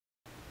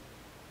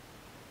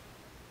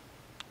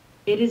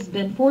It has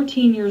been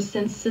 14 years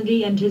since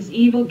Sinti and his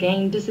evil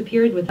gang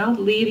disappeared without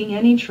leaving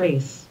any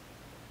trace.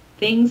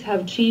 Things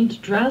have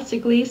changed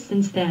drastically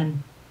since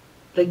then.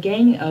 The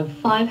gang of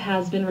 5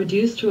 has been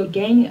reduced to a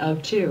gang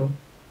of 2.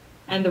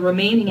 And the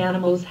remaining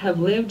animals have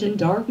lived in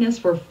darkness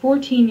for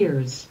 14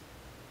 years.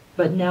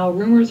 But now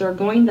rumors are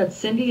going that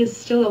Sinti is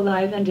still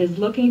alive and is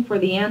looking for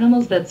the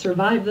animals that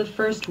survived the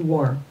first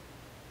war.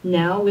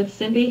 Now with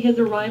Sinti his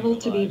arrival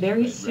to be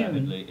very soon,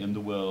 rapidly in the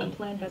world. a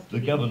plan has to The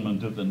be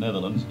government of the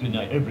Netherlands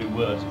deny every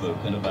word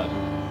spoken about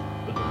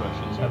it, but the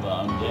Russians have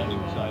armed their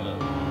new silos.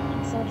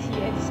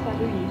 Sinti a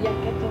disparu il y a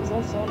 14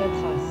 ans sans la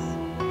trace.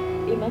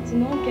 Et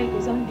maintenant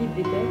quelques-uns vident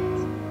des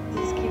têtes,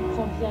 disent qu'il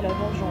prend bien la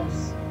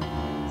vengeance.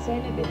 Se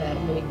il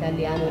governo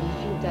italiano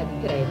rifiuta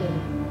di credere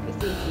che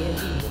Sinti è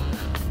vivo.